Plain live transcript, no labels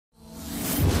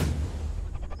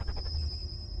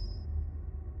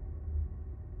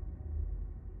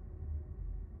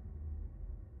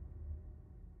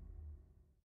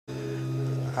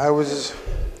I was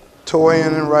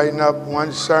toying and writing up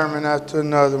one sermon after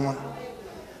another one.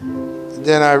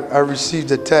 Then I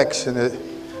received a text, and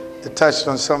it touched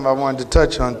on something I wanted to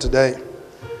touch on today.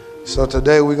 So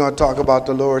today we're going to talk about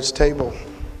the Lord's table.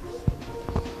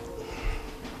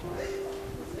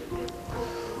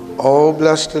 Oh,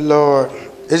 bless the Lord.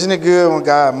 Isn't it good when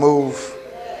God moves?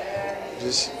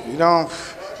 Just, you don't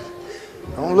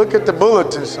look at the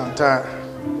bulletin sometimes.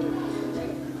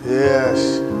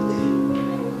 Yes.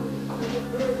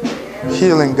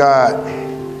 Healing God.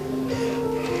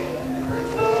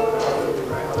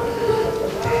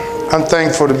 I'm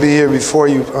thankful to be here before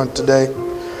you on today.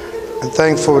 I'm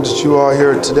thankful that you are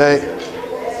here today.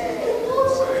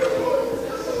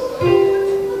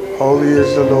 Holy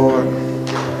is the Lord.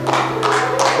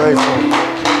 Grateful.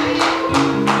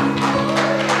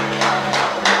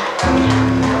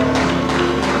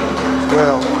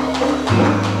 Well.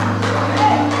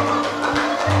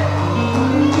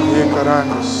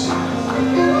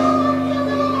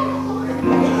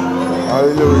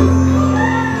 Hallelujah.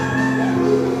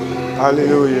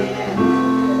 Hallelujah.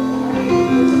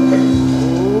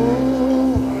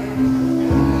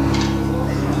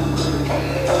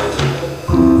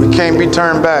 We can't be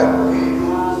turned back.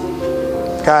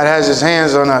 God has his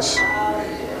hands on us.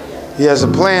 He has a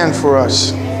plan for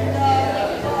us.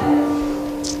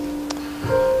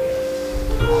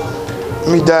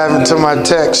 Let me dive into my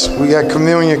text. We got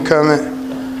communion coming.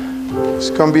 It's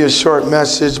going to be a short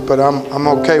message, but I'm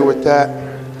okay with that.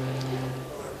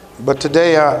 But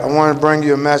today I want to bring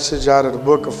you a message out of the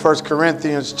book of 1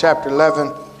 Corinthians chapter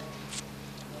 11.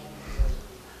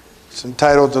 It's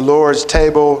entitled The Lord's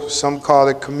Table. Some call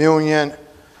it communion.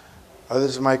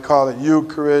 Others might call it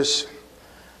Eucharist,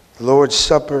 the Lord's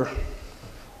Supper.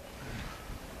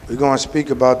 We're going to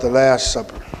speak about the Last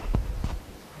Supper.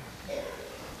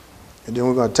 And then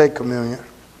we're going to take communion.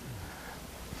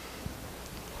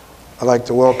 I'd like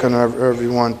to welcome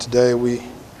everyone today. We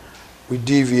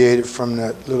deviated from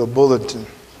that little bulletin.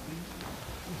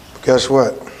 But guess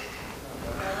what?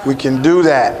 We can do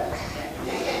that.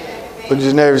 Look at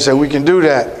your neighbor and say, we can do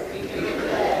that.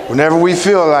 Whenever we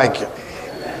feel like it.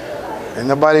 Ain't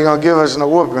nobody going to give us no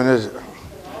whooping, is it?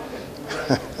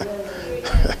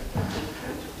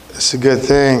 It's a good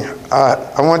thing.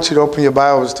 I want you to open your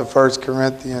Bibles to 1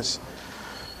 Corinthians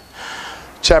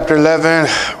chapter 11.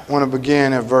 I want to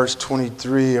begin at verse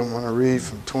 23. I want to read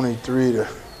from 23 to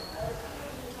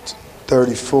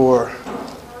 34.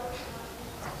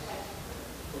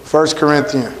 1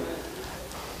 Corinthians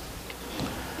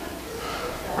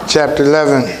chapter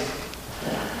 11,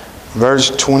 verse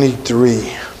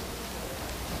 23.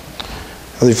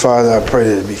 Holy Father, I pray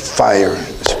that there be fire in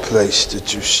this place,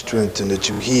 that you strengthen, that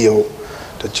you heal,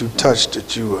 that you touch,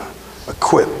 that you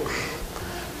equip,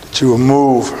 that you will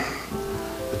move,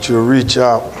 that you will reach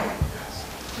out.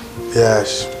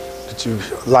 Yes, that you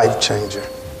life changer.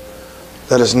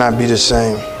 Let us not be the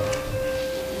same.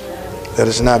 Let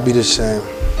us not be the same.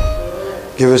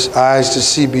 Give us eyes to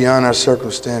see beyond our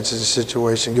circumstances and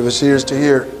situation. Give us ears to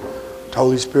hear what the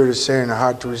Holy Spirit is saying, and a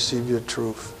heart to receive your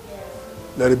truth.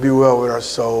 Let it be well with our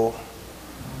soul.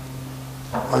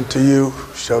 Unto you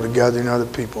shall the gathering of the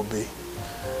people be.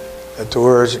 Let the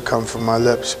words that come from my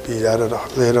lips be out of the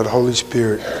Holy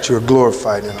Spirit, that you are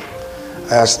glorified in them.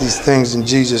 I ask these things in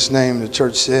Jesus' name. The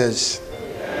church says,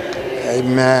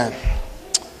 amen.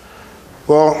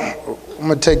 Well, I'm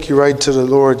going to take you right to the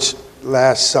Lord's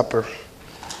Last Supper.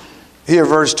 Here,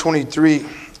 verse 23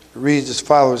 reads as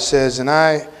follows. It says, and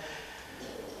I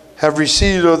have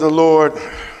received of the Lord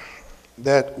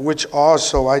that which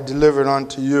also I delivered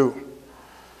unto you,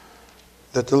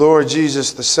 that the Lord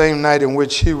Jesus, the same night in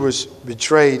which he was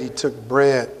betrayed, he took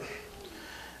bread.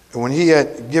 And when he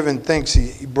had given thanks,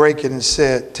 he brake it and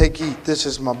said, take, eat, this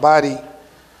is my body,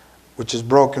 which is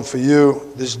broken for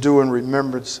you. This do in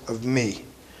remembrance of me.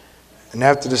 And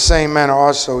after the same manner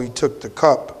also he took the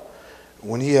cup,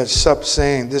 when he had supped,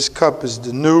 saying, this cup is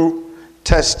the New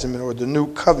Testament, or the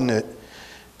New Covenant,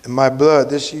 in my blood.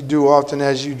 This ye do often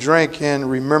as you drink in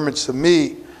remembrance of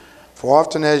me. For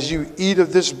often as you eat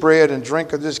of this bread and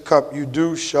drink of this cup, you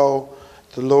do show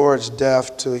the Lord's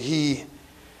death till he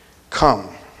come.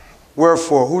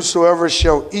 Wherefore, whosoever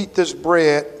shall eat this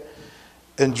bread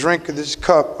and drink of this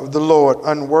cup of the Lord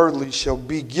unworthily shall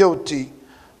be guilty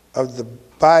of the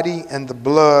body and the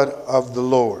blood of the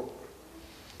Lord.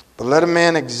 But let a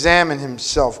man examine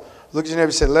himself. Look at your neighbor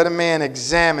and say, let a man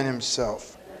examine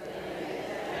himself.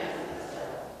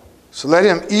 So let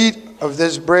him eat of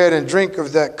this bread and drink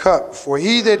of that cup. For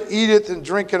he that eateth and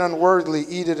drinketh unworthily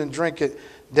eateth and drinketh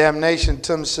damnation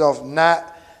to himself,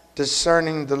 not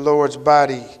discerning the Lord's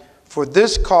body. For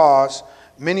this cause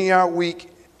many are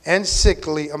weak and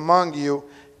sickly among you,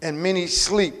 and many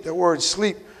sleep. The word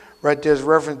sleep right there is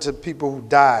reference to people who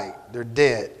died. They're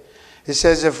dead. It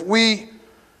says, if we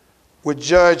would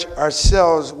judge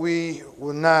ourselves, we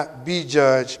will not be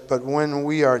judged. But when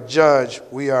we are judged,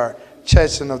 we are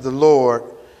chastened of the Lord,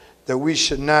 that we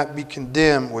should not be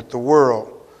condemned with the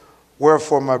world.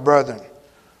 Wherefore, my brethren,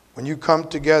 when you come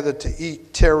together to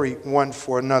eat, tarry one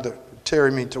for another.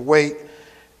 Tarry means to wait.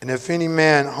 And if any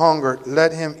man hunger,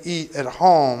 let him eat at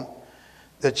home,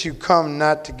 that you come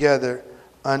not together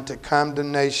unto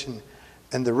condemnation.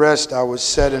 And the rest I will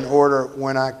set in order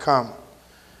when I come.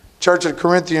 Church of the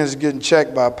Corinthians is getting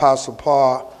checked by Apostle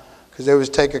Paul because they was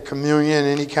taking communion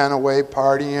any kind of way,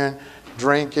 partying,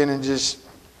 drinking, and just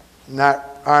not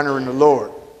honoring the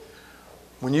Lord.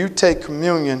 When you take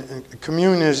communion, and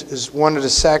communion is one of the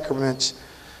sacraments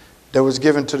that was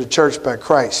given to the church by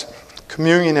Christ.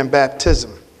 Communion and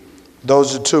baptism,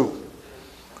 those are two.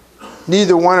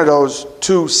 Neither one of those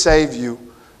two save you,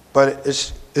 but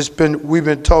we've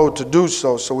been told to do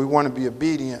so, so we want to be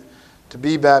obedient, to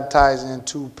be baptized and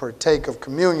to partake of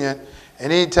communion.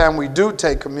 And anytime we do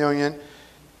take communion,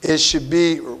 it should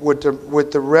be with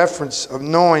the reference of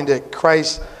knowing that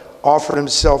Christ offered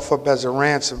himself up as a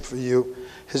ransom for you.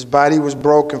 His body was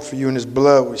broken for you and his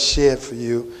blood was shed for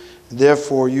you.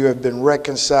 Therefore, you have been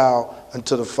reconciled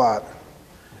unto the Father.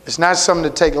 It's not something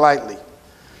to take lightly.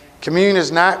 Communion is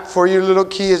not for your little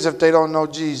kids if they don't know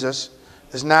Jesus.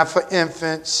 It's not for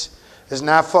infants. It's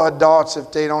not for adults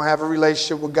if they don't have a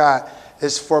relationship with God.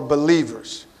 It's for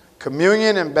believers.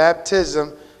 Communion and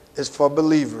baptism is for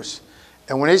believers.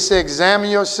 And when they say examine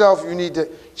yourself, you need to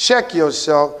check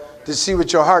yourself to see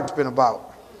what your heart's been about.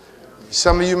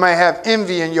 Some of you might have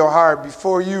envy in your heart.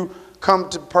 Before you come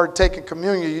to partake in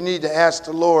communion, you need to ask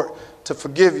the Lord to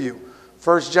forgive you.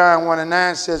 1 John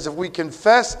 1:9 says, if we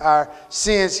confess our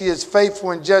sins, he is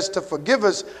faithful and just to forgive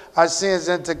us our sins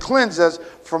and to cleanse us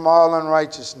from all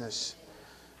unrighteousness.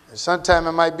 And sometimes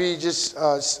it might be just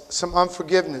some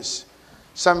unforgiveness.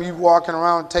 Some of you walking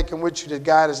around taking with you that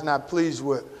God is not pleased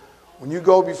with. When you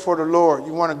go before the Lord,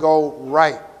 you want to go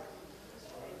right.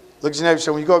 Look at your neighbor and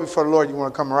say, when you go before the Lord, you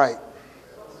want to come right.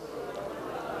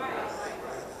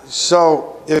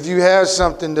 So if you have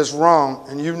something that's wrong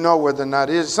and you know whether or not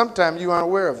it is, sometimes you're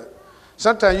unaware of it.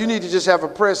 Sometimes you need to just have a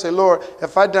prayer, say, Lord,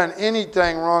 if I've done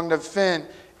anything wrong to offend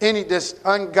any that's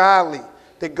ungodly,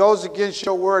 that goes against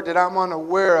your word that I'm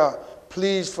unaware of,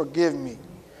 please forgive me.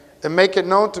 And make it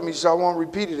known to me so I won't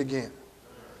repeat it again.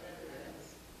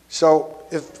 So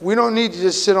if we don't need to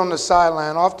just sit on the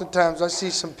sideline, oftentimes I see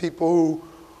some people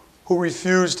who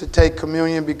refuse to take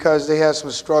communion because they have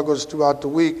some struggles throughout the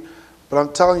week. But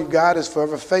I'm telling you, God is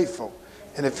forever faithful.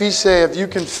 And if he say, if you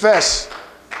confess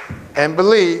and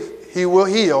believe, he will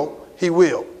heal, he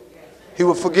will. He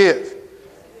will forgive.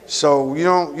 So you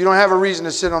don't have a reason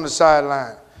to sit on the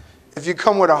sideline. If you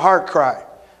come with a heart cry.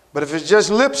 But if it's just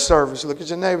lip service, look at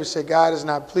your neighbor and say, God is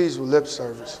not pleased with lip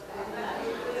service.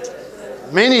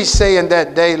 Many say in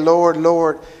that day, Lord,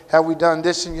 Lord, have we done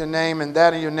this in your name and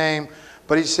that in your name?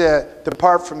 But he said,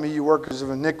 depart from me, you workers of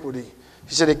iniquity.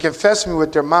 He said, they confess me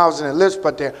with their mouths and their lips,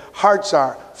 but their hearts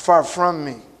are far from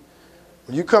me.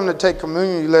 When you come to take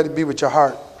communion, you let it be with your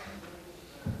heart.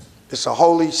 It's a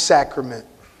holy sacrament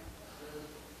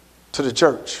to the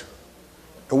church.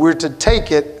 And we're to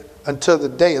take it until the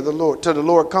day of the Lord, till the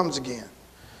Lord comes again.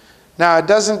 Now, it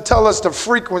doesn't tell us the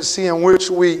frequency in which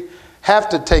we have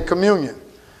to take communion.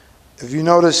 If you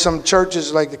notice some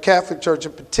churches, like the Catholic Church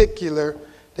in particular,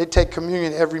 they take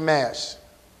communion every Mass.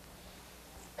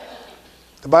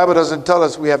 The Bible doesn't tell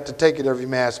us we have to take it every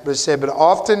Mass, but it said, but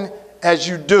often as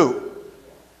you do,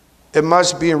 it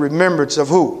must be in remembrance of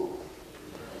who?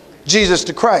 Jesus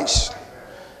the Christ.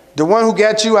 The one who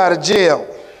got you out of jail.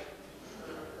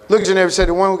 Look at your neighbor and say,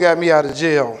 the one who got me out of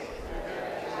jail.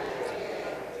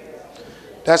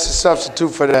 That's a substitute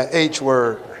for that H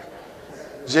word.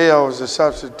 Jail is a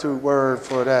substitute word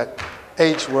for that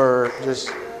H word.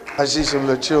 I see some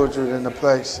little children in the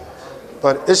place.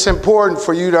 But it's important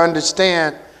for you to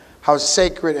understand how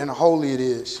sacred and holy it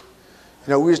is.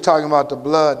 You know, we was talking about the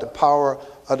blood, the power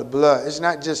of the blood. It's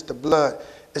not just the blood.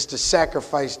 It's the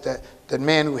sacrifice that the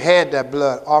man who had that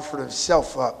blood offered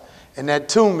himself up. And that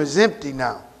tomb is empty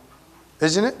now.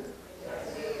 Isn't it?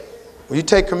 When you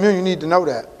take communion, you need to know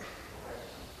that.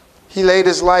 He laid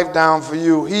his life down for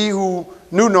you. He who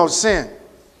knew no sin.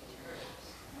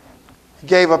 He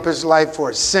gave up his life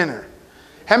for a sinner.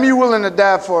 How many of you willing to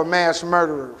die for a mass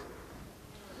murderer?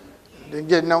 Didn't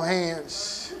get no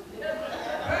hands.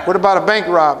 What about a bank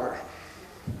robber?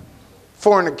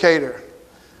 Fornicator?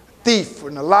 Thief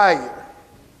and a liar?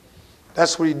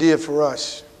 That's what he did for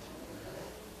us.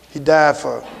 He died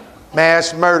for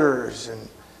mass murderers and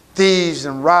thieves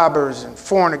and robbers and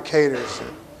fornicators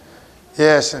and,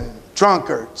 yes, and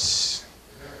drunkards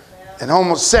and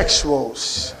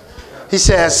homosexuals. He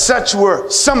said, such were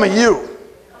some of you,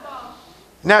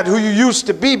 not who you used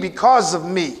to be because of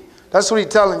me. That's what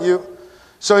he's telling you.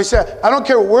 So he said, I don't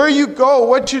care where you go,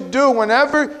 what you do,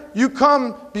 whenever you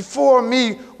come before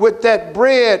me with that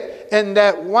bread and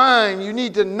that wine, you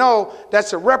need to know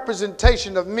that's a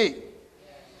representation of me.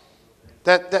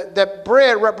 That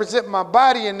bread represents my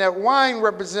body and that wine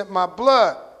represents my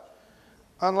blood.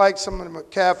 Unlike some of the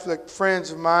Catholic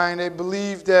friends of mine, they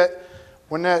believe that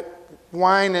when that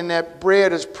wine and that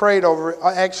bread is prayed over, it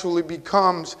actually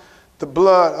becomes the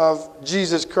blood of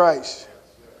Jesus Christ.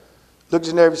 Look at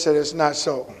your neighbor and say, it's not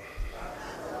so.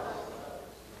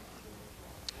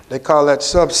 They call that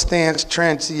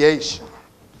substantiation.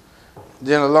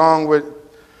 Then along with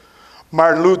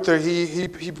Martin Luther, he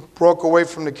broke away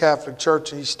from the Catholic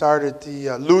Church and he started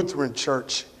the Lutheran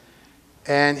Church.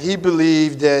 And he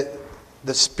believed that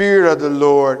the Spirit of the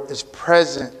Lord is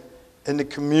present in the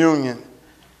communion.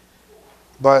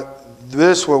 But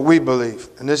this is what we believe,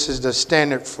 and this is the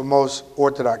standard for most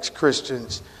Orthodox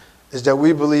Christians, is that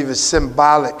we believe is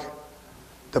symbolic.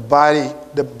 The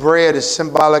bread is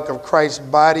symbolic of Christ's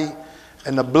body,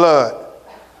 and the blood,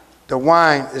 the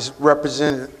wine is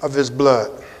representative of his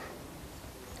blood.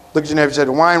 Look at your neighbor and say,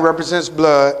 the wine represents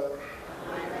blood,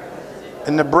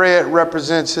 and the bread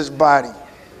represents his body.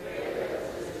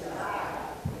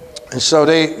 And so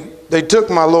they took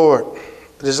my Lord.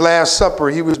 At his last supper,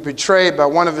 he was betrayed by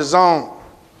one of his own.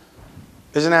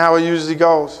 Isn't that how it usually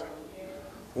goes?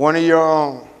 One of your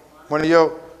own. One of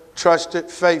your trusted,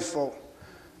 faithful.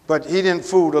 But he didn't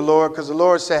fool the Lord, because the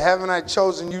Lord said, haven't I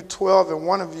chosen you 12 and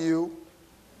one of you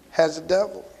has a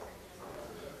devil?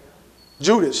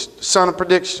 Judas, the son of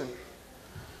perdition.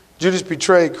 Judas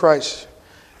betrayed Christ.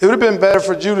 It would have been better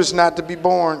for Judas not to be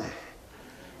born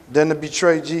than to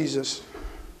betray Jesus.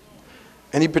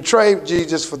 And he betrayed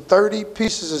Jesus for 30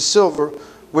 pieces of silver,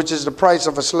 which is the price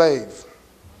of a slave.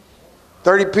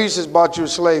 30 pieces bought you a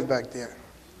slave back then.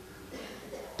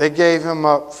 They gave him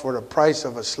up for the price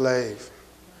of a slave.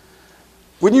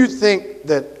 Wouldn't you think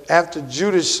that after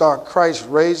Judas saw Christ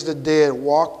raise the dead,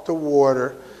 walk the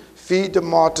water, feed the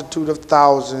multitude of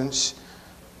thousands,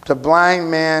 the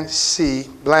blind man see,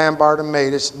 blind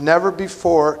Bartimaeus, never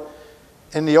before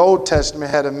in the Old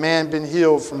Testament had a man been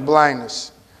healed from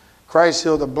blindness. Christ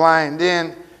healed the blind.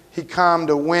 Then he calmed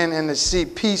the wind and the sea.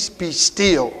 Peace, be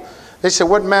still. They said,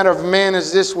 what manner of man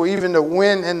is this where even the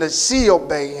wind and the sea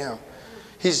obey him?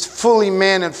 He's fully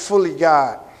man and fully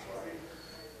God.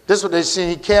 This is what they see.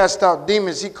 He cast out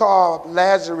demons. He called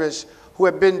Lazarus, who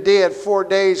had been dead 4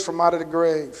 days, from out of the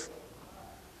grave.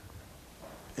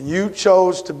 And you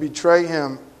chose to betray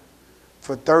him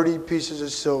for 30 pieces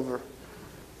of silver.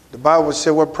 The Bible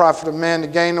said, what profit a man to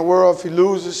gain the world if he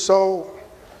loses his soul?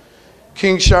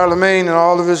 King Charlemagne and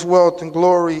all of his wealth and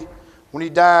glory, when he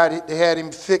died, they had him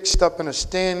fixed up in a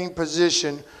standing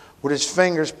position with his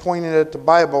fingers pointing at the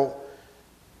Bible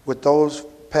with those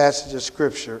passages of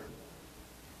Scripture.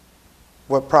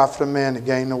 What profit a man to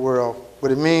gain the world?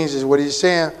 What it means is, what he's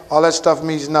saying, all that stuff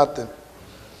means nothing.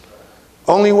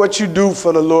 Only what you do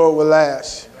for the Lord will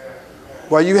last.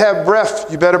 While you have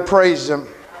breath, you better praise him.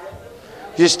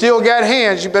 You still got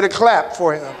hands, you better clap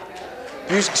for him.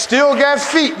 You still got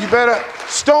feet, you better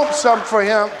stomp something for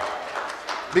him,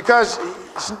 because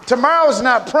tomorrow's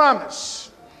not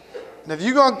promised. And if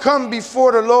you're going to come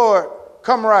before the Lord,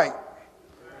 come right.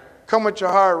 Come with your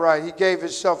heart right. He gave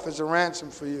himself as a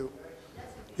ransom for you.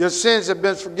 Your sins have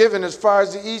been forgiven as far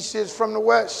as the east is from the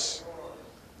west.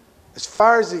 As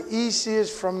far as the east is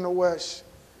from the west.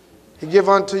 He give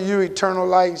unto you eternal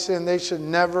life, saying they should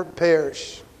never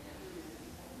perish.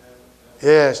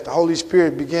 Yes, the Holy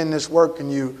Spirit begin this work in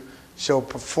you, shall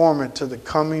perform it to the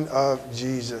coming of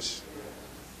Jesus.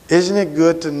 Isn't it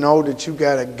good to know that you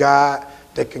got a God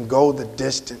that can go the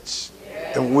distance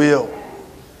and will?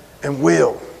 And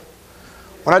will.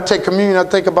 When I take communion, I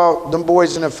think about them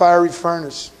boys in the fiery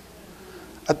furnace.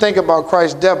 I think about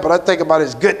Christ's death, but I think about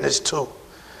his goodness too.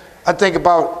 I think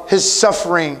about his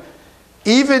suffering.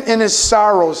 Even in his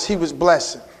sorrows, he was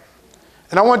blessing.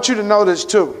 And I want you to know this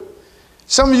too.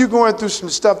 Some of you going through some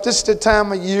stuff. This is the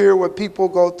time of year where people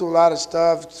go through a lot of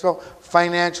stuff. So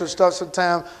financial stuff,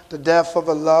 sometimes the death of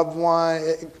a loved one.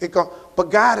 But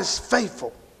God is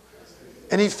faithful.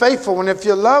 And he's faithful. And if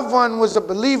your loved one was a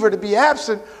believer, to be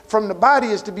absent from the body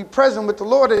is to be present with the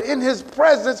Lord. And in his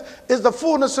presence is the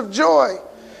fullness of joy.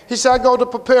 He said, I go to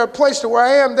prepare a place to where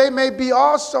I am. They may be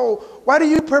also. Why do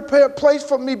you prepare a place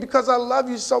for me? Because I love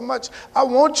you so much. I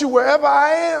want you wherever I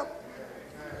am.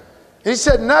 He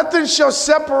said, nothing shall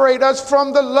separate us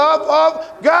from the love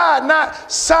of God.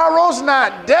 Not sorrows,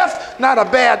 not death, not a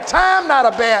bad time,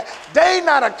 not a bad day,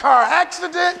 not a car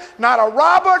accident, not a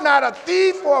robber, not a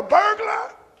thief or a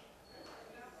burglar.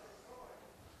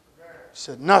 He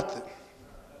said, nothing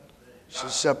shall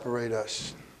separate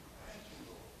us.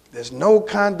 There's no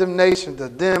condemnation to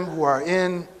them who are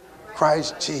in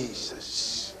Christ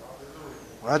Jesus.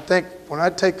 When I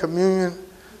take communion,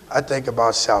 I think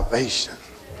about salvation.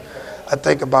 I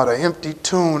think about an empty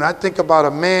tomb. I think about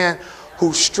a man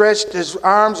who stretched, his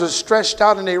arms were stretched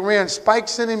out and they ran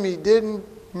spikes in him. He didn't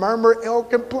murmur or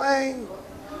complain.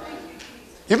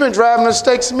 You've been driving the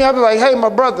stakes to me. I'll be like, hey, my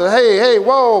brother, hey,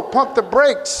 whoa, pump the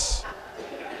brakes.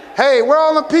 Hey, where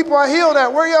all the people I healed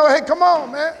at? Where y'all? Hey, come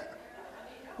on, man.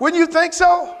 Wouldn't you think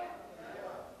so?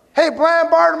 Hey, blind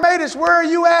Bartimaeus, where are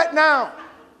you at now?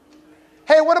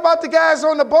 Hey, what about the guys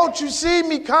on the boat? You see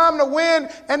me calm the wind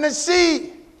and the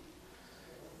sea.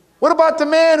 What about the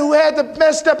man who had the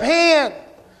messed up hand?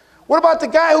 What about the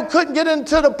guy who couldn't get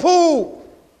into the pool?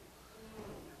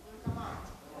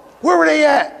 Where were they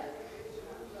at?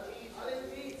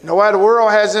 You know why the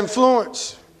world has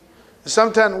influence? And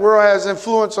sometimes the world has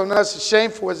influence on us, as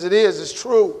shameful as it is, it's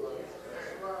true.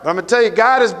 But I'm going to tell you,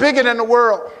 God is bigger than the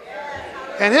world.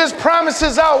 And his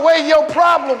promises outweigh your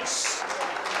problems.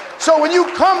 So when you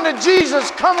come to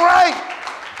Jesus, come right.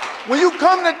 When you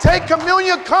come to take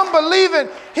communion, come believing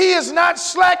he is not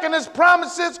slacking his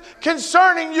promises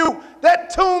concerning you. That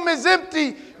tomb is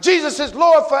empty. Jesus is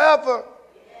Lord forever.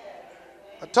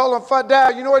 I told him if I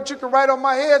die, you know what you can write on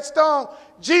my headstone?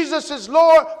 Jesus is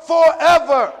Lord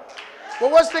forever. Well,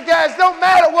 what's the guys? Don't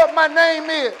matter what my name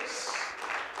is.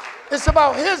 It's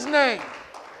about his name.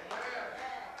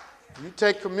 You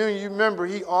take communion, you remember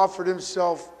he offered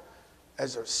himself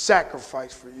as a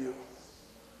sacrifice for you.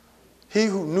 He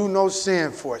who knew no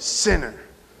sin for a sinner,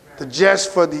 the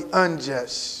just for the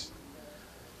unjust.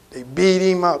 They beat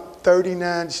him up,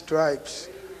 39 stripes,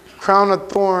 crown of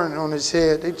thorn on his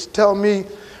head. They tell me,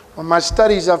 on my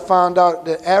studies, I found out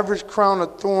the average crown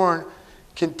of thorn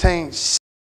contains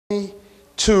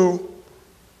 72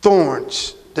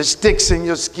 thorns, the sticks in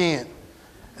your skin.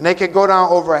 And they can go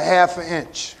down over a ½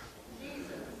 inch.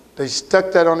 They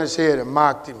stuck that on his head and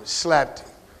mocked him and slapped him.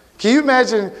 Can you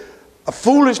imagine a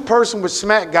foolish person would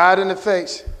smack God in the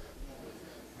face?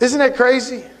 Isn't that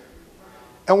crazy?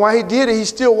 And while he did it, he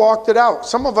still walked it out.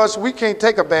 Some of us, we can't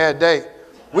take a bad day.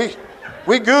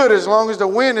 We good as long as the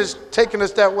wind is taking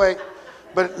us that way.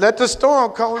 But let the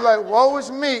storm come, we're like, woe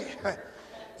is me.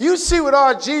 You see what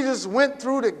our Jesus went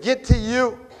through to get to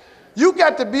you? You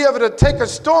got to be able to take a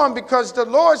storm because the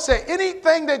Lord said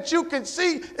anything that you can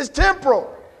see is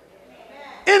temporal.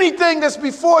 Anything that's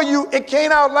before you, it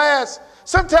can't outlast.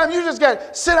 Sometimes you just got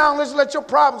to sit down and let your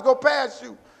problems go past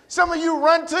you. Some of you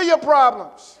run to your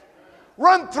problems.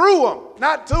 Run through them,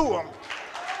 not to them.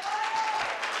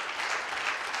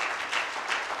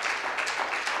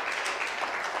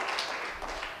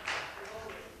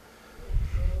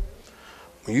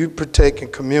 When you partake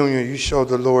in communion, you show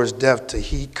the Lord's death till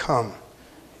he come.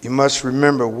 You must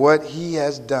remember what he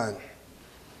has done.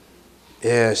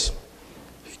 Yes,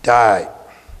 he died.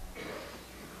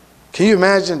 Can you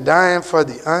imagine dying for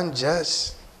the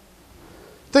unjust?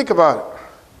 Think about it.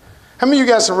 How many of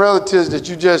you got some relatives that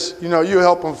you just, you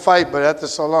help them fight, but after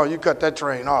so long, you cut that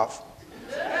train off?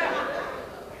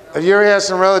 Have you ever had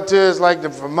some relatives like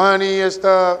them for money and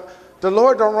stuff? The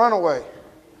Lord don't run away.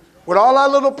 With all our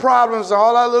little problems,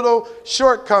 all our little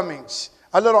shortcomings,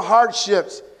 our little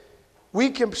hardships, we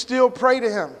can still pray to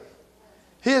him.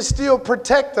 He'll still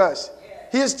protect us.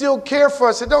 He'll still care for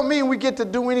us. It don't mean we get to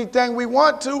do anything we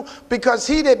want to, because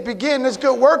he that began this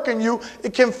good work in you,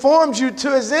 it conforms you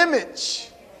to his image.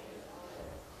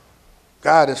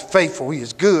 God is faithful. He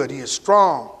is good. He is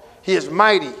strong. He is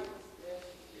mighty.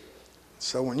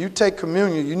 So when you take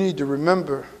communion, you need to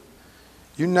remember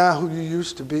you're not who you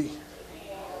used to be.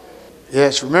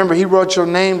 Yes, remember he wrote your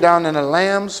name down in the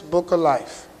Lamb's Book of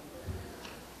Life.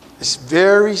 It's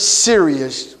very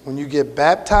serious when you get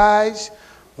baptized,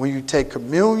 when you take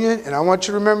communion. And I want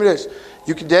you to remember this.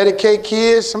 You can dedicate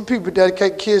kids. Some people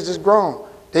dedicate kids that's grown.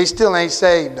 They still ain't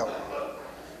saved though.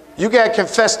 You got to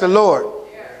confess the Lord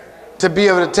to be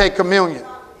able to take communion.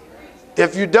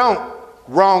 If you don't,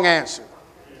 wrong answer.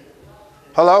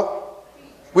 Hello?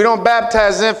 We don't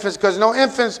baptize infants because no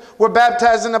infants were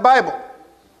baptized in the Bible.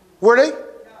 Were they?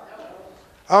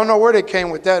 I don't know where they came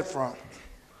with that from.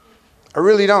 I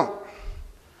really don't.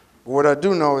 But what I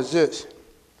do know is this.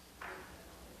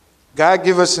 God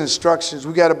give us instructions.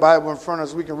 We got a Bible in front of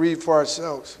us we can read for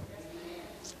ourselves.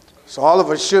 So all of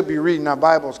us should be reading our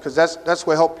Bibles because that's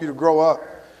what helps you to grow up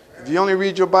If you only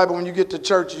read your Bible when you get to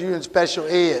church, you're in special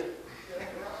ed.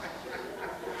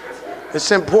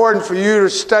 It's important for you to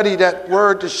study that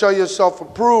word to show yourself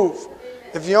approved.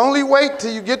 If you only wait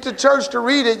till you get to church to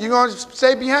read it, you're going to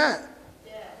stay behind.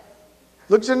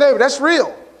 Look at your neighbor. That's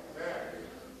real.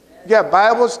 You got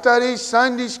Bible studies,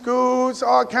 Sunday schools,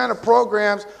 all kind of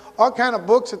programs, all kind of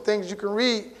books and things you can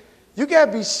read. You got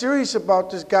to be serious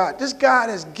about this God. This God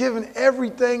has given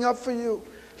everything up for you.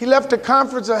 He left the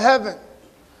comforts of heaven.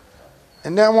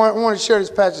 And then I want to share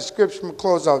this passage of scripture. I'm going to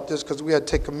close out this because we got to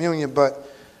take communion. But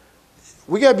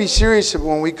we got to be serious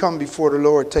when we come before the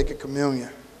Lord taking communion.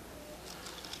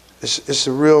 It's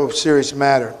a real serious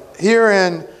matter. Here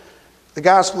in the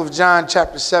Gospel of John,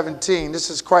 chapter 17,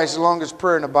 this is Christ's longest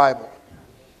prayer in the Bible.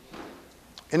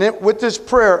 And with this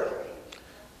prayer,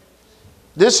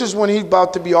 this is when he's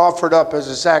about to be offered up as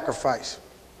a sacrifice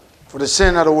for the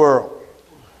sin of the world.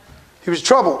 He was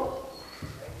troubled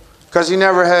because he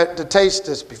never had to taste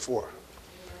this before.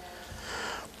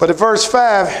 But in verse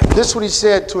 5, this is what he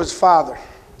said to his Father.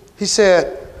 He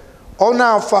said, and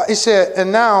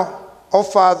now, O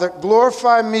Father,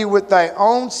 glorify me with thy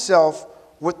own self,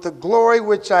 with the glory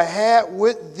which I had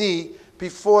with thee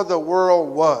before the world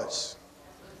was.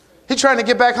 He's trying to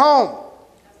get back home.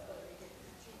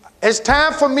 It's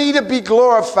time for me to be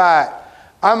glorified.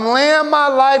 I'm laying my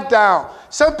life down.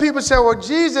 Some people say, well,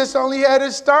 Jesus only had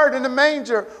his start in the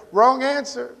manger. Wrong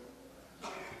answer.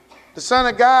 The Son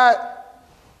of God,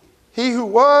 he who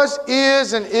was,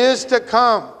 is, and is to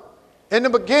come. In the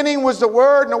beginning was the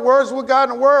Word, and the Word was with God,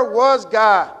 and the Word was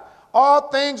God. All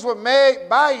things were made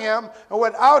by him, and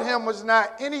without him was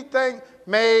not anything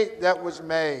made that was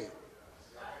made.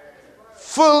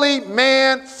 Fully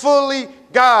man, fully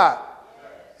God.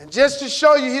 And just to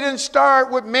show you, he didn't start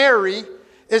with Mary.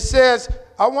 It says,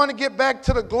 I want to get back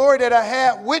to the glory that I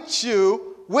had with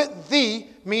you, with thee,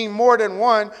 mean more than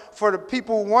one. For the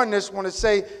people who won this want to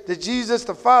say that Jesus,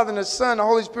 the Father, and the Son, the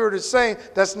Holy Spirit is saying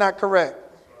that's not correct.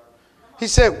 He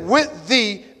said, with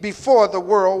thee before the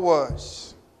world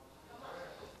was.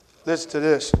 Listen to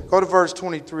this. Go to verse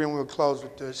 23 and we'll close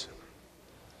with this.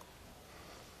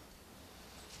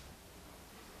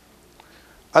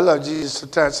 I love Jesus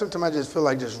sometimes. Sometimes I just feel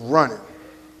like just running.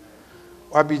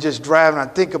 Or I'd be just driving. I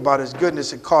think about his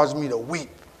goodness. It causes me to weep.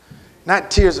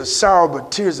 Not tears of sorrow,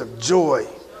 but tears of joy.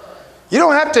 You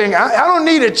don't have to. I don't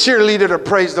need a cheerleader to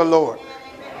praise the Lord.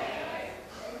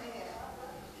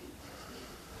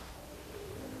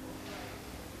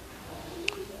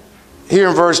 Here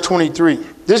in verse 23.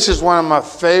 This is one of my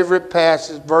favorite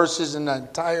verses in the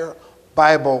entire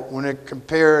Bible when it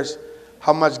compares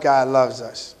how much God loves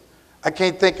us. I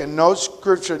can't think of no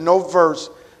scripture, no verse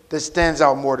that stands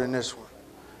out more than this one.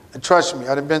 And trust me,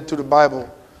 I've been through the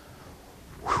Bible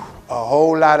a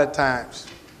whole lot of times.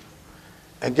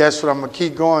 And guess what? I'm going to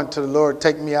keep going till the Lord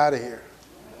take me out of here.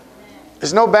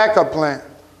 There's no backup plan.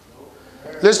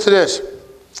 Listen to this.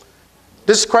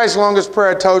 This is Christ's longest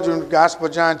prayer. I told you in the Gospel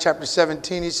of John chapter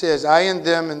 17. He says, I in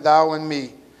them and thou in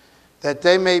me, that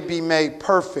they may be made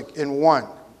perfect in one,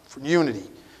 for unity.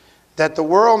 That the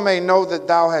world may know that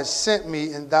thou hast sent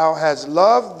me and thou hast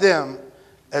loved them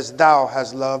as thou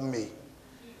hast loved me.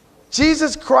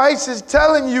 Jesus Christ is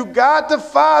telling you God the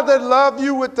Father loved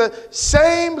you with the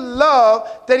same love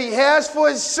that he has for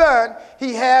his Son,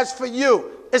 he has for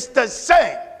you. It's the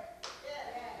same.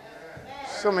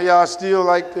 Some of y'all still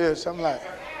like this. I'm like,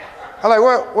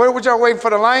 what y'all waiting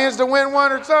for the Lions to win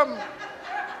one or something?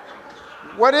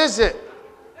 What is it?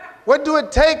 What do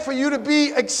it take for you to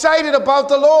be excited about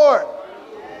the Lord?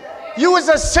 You was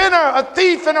a sinner, a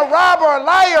thief, and a robber, a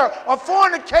liar, a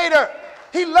fornicator.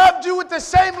 He loved you with the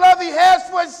same love he has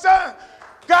for his Son.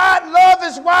 God's love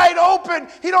is wide open.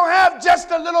 He don't have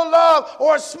just a little love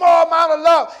or a small amount of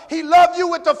love. He loved you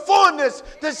with the fullness.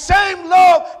 The same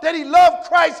love that he loved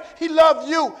Christ, he loved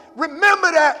you.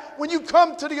 Remember that when you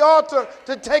come to the altar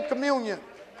to take communion.